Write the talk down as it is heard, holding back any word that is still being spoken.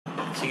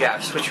So you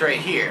gotta switch right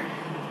here.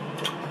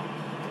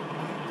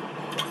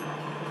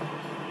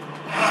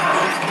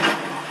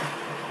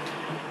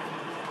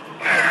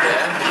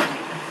 Okay.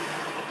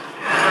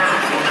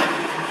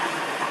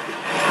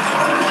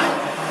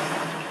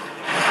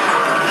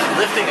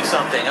 Lifting of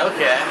something,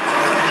 okay.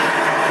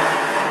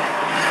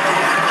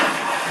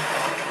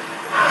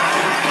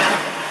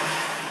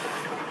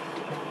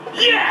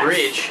 Yes!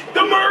 Bridge.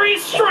 The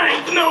Murray's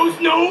strength knows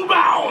no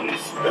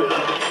bounds!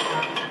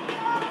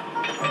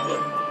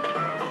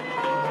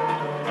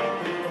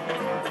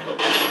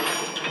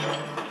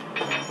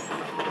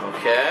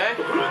 Okay.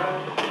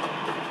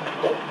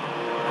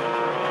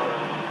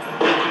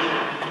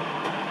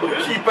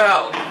 Keep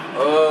out.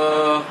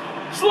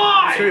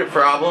 Sly! Should be a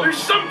problem. There's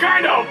some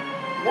kind of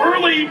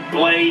whirly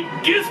blade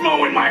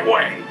gizmo in my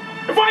way.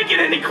 If I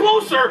get any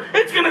closer,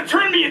 it's gonna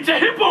turn me into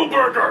Hippo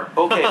Burger!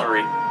 Okay,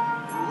 Murray.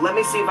 Let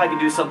me see if I can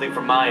do something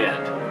from my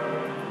end.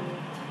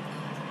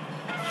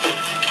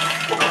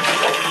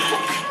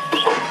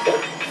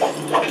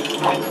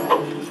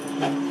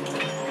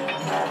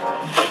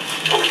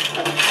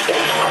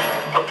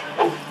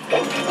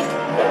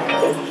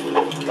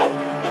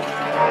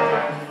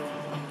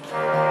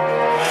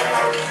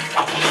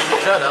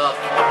 Shut up.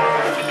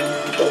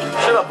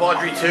 Shut up,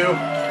 Audrey, too.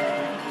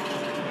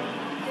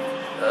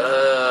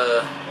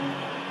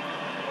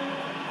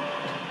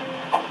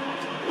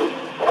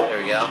 There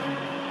we go.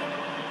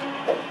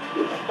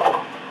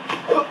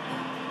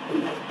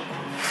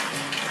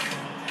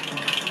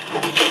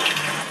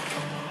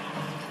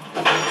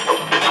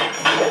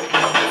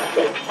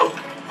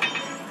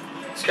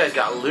 This guy's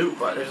got loot,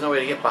 but there's no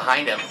way to get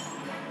behind him.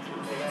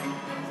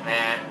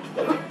 Nah.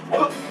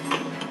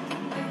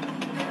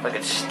 If I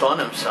could stun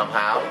him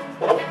somehow.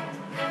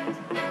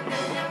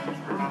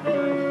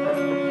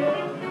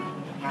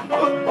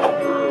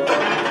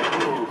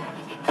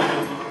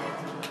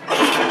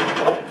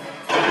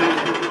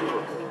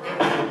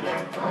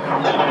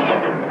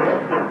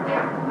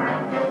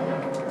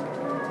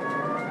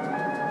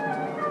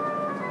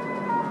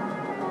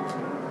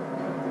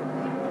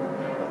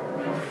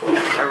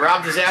 I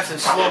robbed his ass in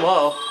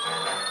slow-mo.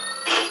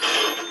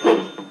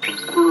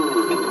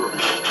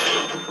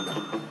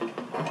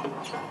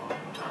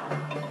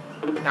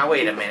 Now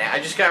wait a minute, I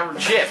just got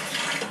chipped.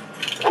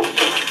 There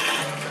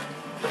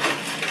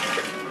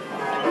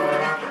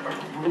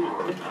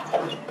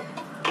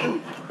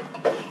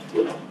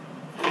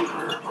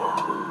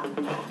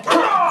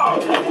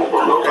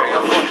we go,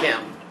 fuck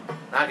him.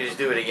 Now I can just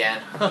do it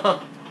again.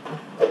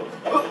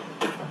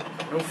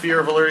 No fear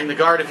of alerting the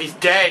guard if he's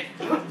dead.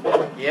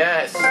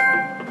 Yes.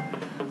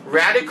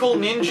 Radical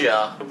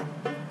Ninja.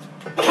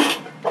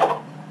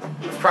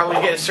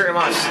 Probably get a certain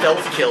amount of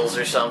stealth kills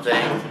or something.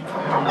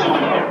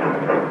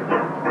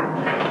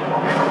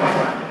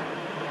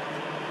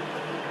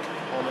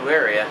 Whole new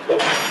area.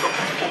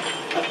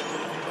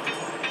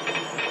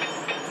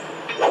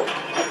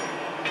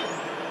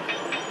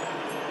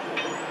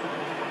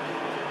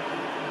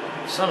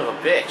 Son of a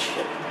bitch.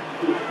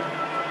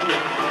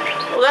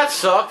 Well, that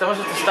sucked. I was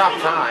supposed to stop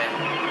time.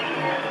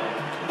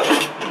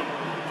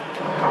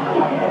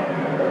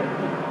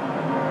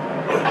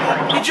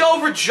 Did you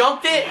over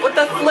jumped it? What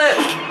the flip?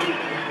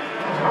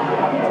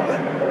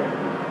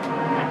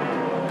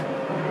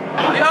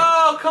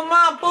 Yo, come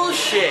on,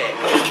 bullshit.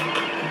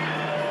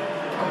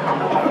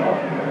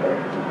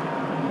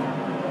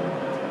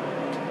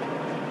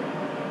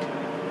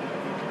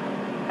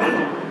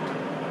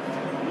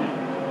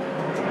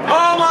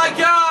 Oh my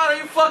god, are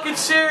you fucking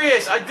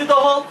serious? I did the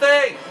whole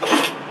thing.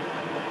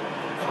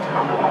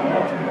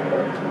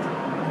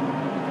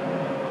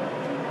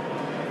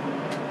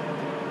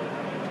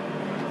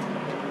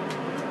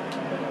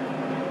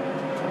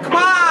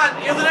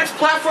 The next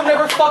platform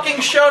never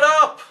fucking showed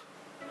up!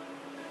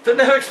 The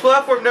next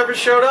platform never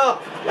showed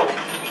up!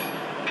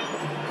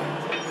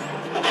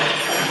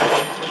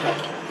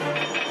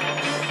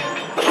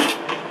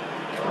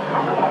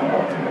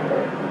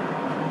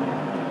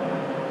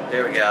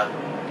 There we go.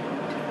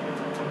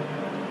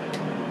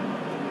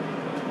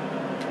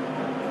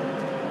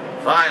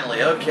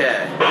 Finally,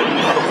 okay.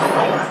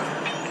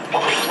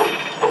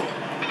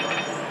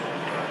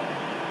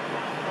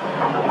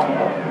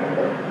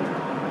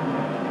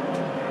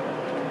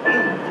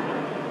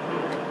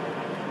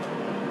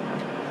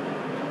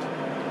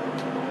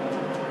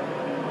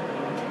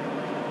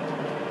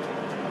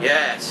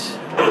 Yes.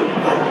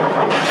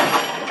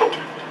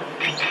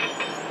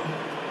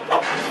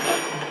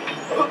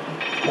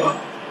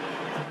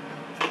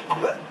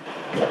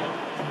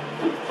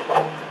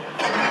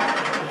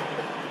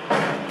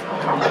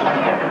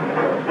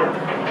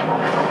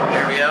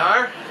 There we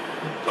are.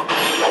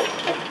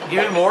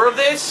 Even more of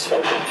this?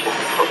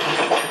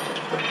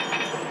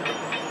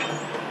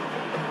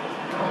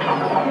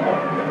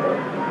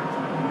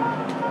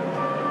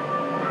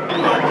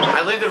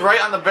 I landed right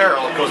on the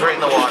barrel. It goes right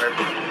in the water.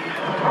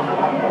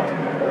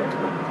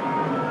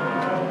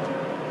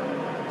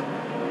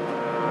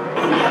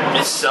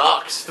 This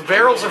sucks. The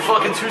barrels are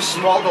fucking too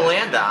small to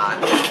land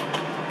on.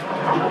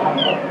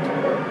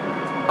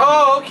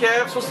 Oh, okay.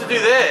 I'm supposed to do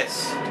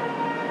this.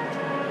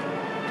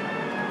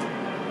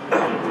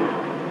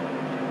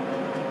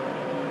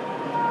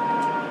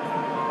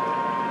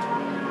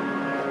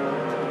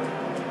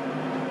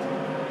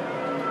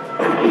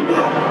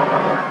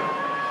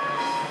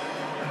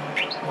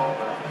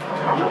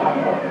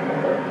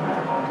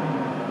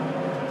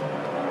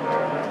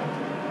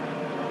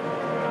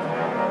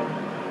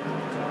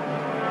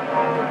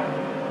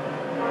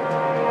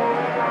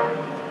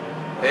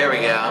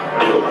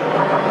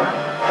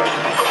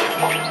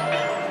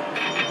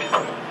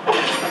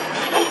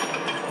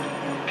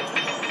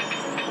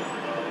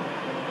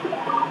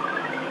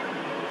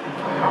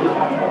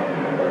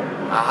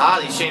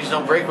 these chains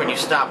don't break when you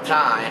stop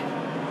time.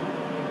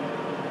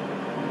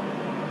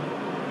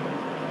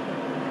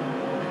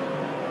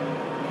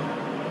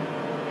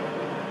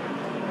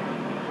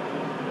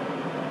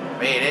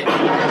 Made it.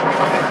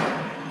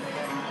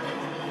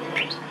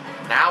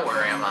 Now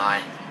where am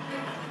I?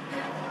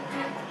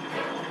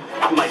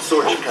 My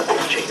sword should cut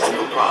these chains,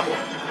 no problem.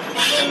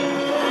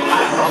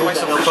 How am I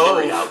supposed to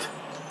hurry out?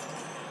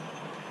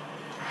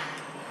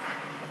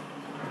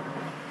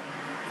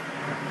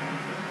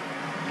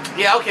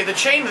 Yeah, okay, the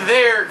chain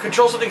there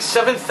controls something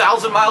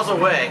 7,000 miles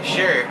away.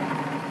 Sure.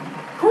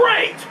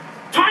 Great!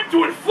 Time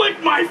to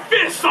inflict my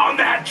fists on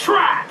that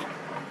track!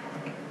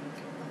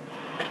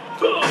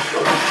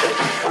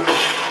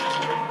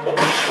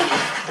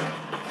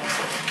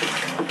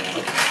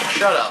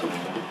 Shut up.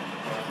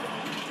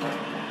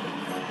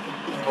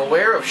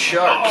 Beware of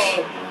sharks.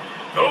 Oh,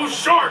 those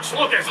sharks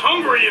look as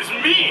hungry as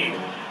me!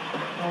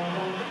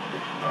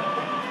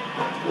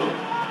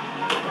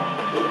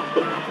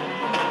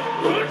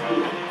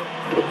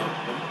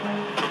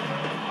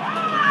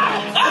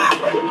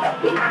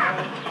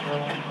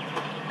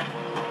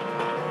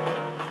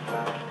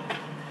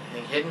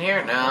 Anything hidden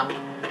here? No.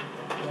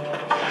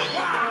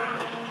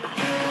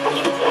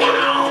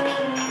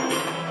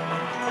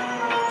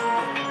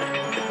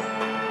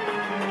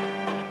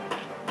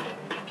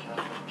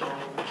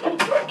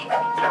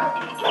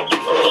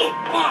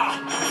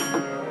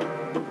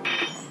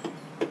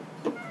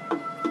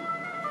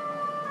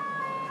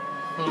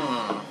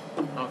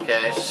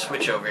 Okay,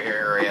 switch over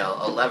here, or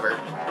a lever.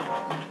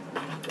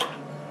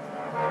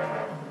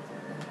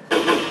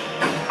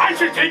 I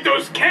should take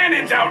those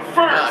cannons out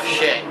first! Oh,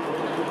 shit.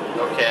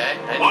 Okay.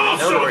 I I'll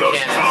know there show were those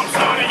cannons. chumps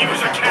how to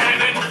use a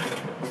cannon!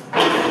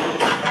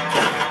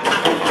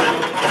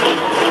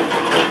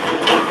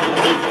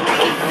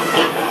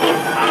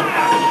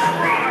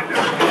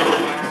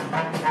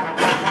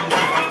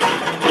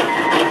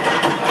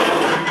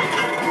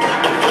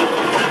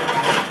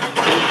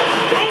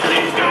 Don't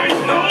these guys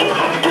know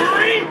a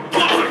worry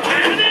plus a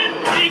cannon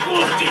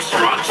equals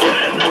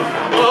destruction?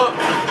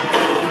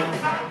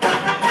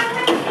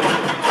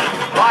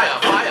 Fire,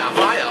 fire,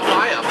 fire,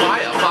 fire,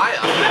 fire,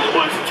 fire. That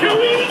was too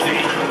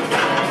easy!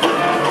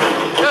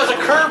 That was a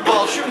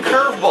curveball, shooting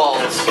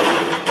curveballs.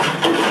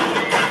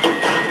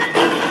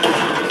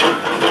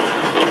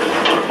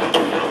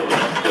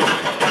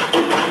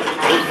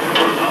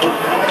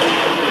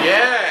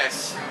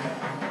 Yes.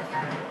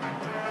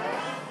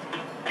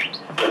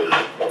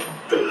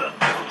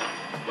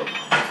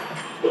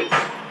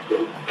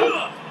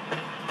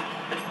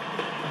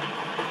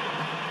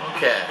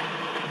 Okay.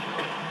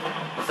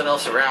 Nothing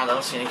else around. I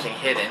don't see anything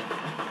hidden.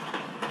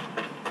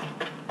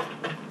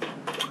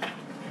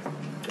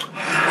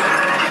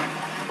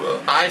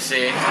 I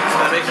see. It's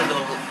gonna make something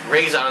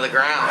raise out of the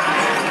ground.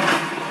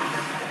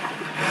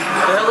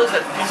 What the hell is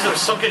that? Piece of a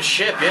sunken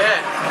ship,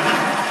 yeah.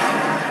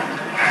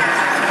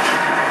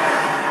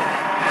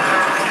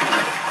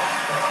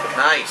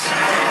 Nice.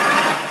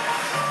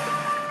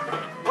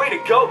 Way to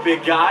go,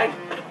 big guy.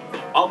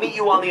 I'll meet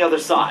you on the other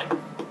side.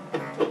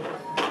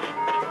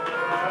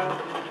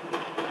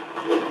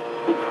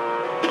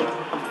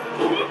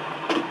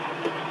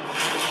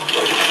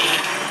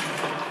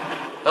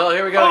 Oh,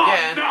 here we go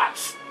again.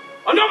 Nuts!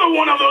 Another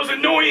one of those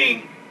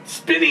annoying,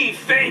 spinny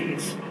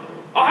things.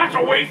 I'll have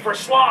to wait for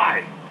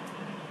Sly.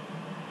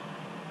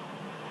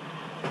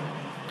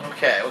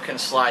 Okay, what can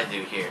Sly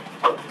do here?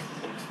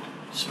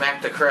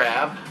 Smack the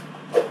crab.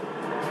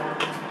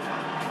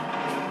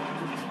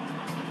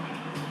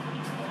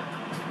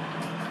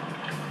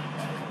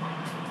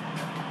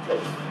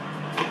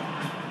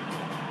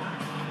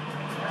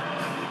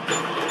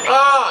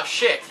 Oh,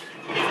 shit.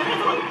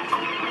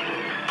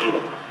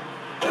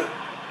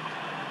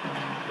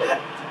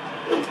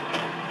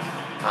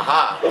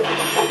 Aha.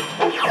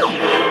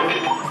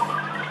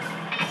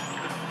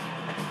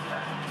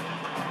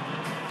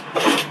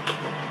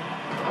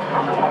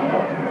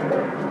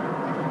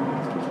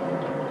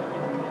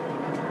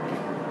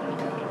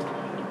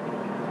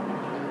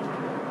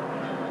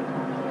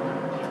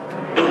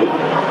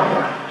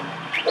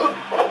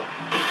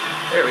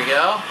 There we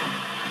go.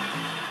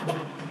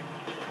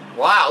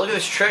 Wow, look at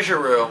this treasure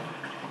room.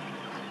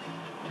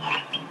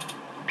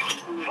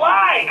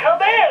 Sly,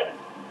 come in!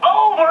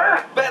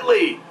 Over!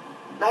 Bentley,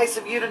 nice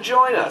of you to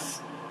join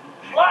us.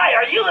 Sly,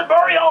 are you and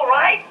Murray all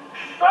right?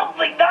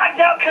 Something knocked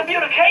out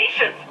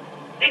communications.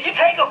 Did you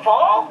take a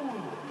fall?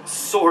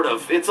 Sort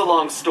of. It's a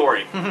long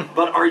story.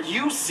 But are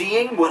you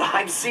seeing what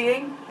I'm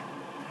seeing?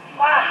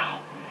 Wow.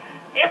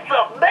 It's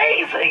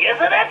amazing,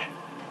 isn't it?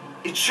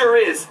 It sure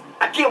is.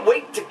 I can't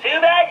wait to... Too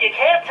bad you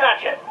can't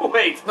touch it.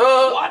 Wait,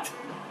 what?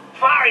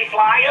 Sorry,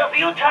 Sly, if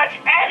you touch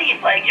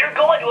anything, you're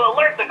going to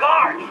alert the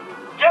guards.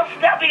 Just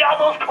stepping on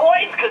those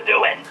coins could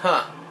do it.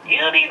 Huh.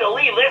 You need to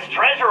leave this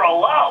treasure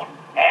alone.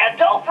 And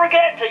don't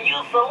forget to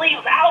use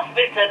Salim's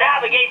outfit to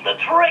navigate the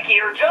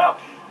trickier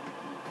jumps.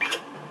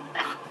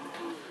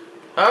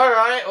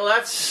 Alright, well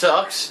that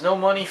sucks. No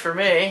money for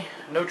me.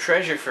 No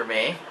treasure for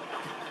me.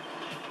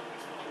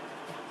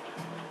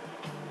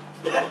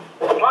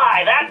 Sly,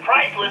 why, that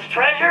priceless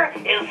treasure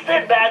is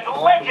Sinbad's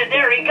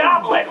legendary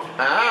goblet.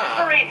 Ah.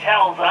 History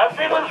tells us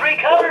it was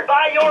recovered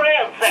by your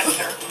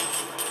ancestors.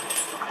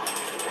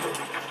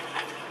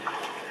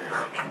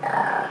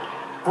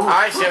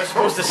 I see, I'm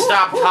supposed to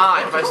stop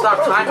time. If I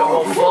stop time, it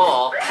won't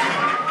fall.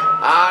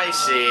 I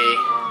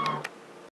see.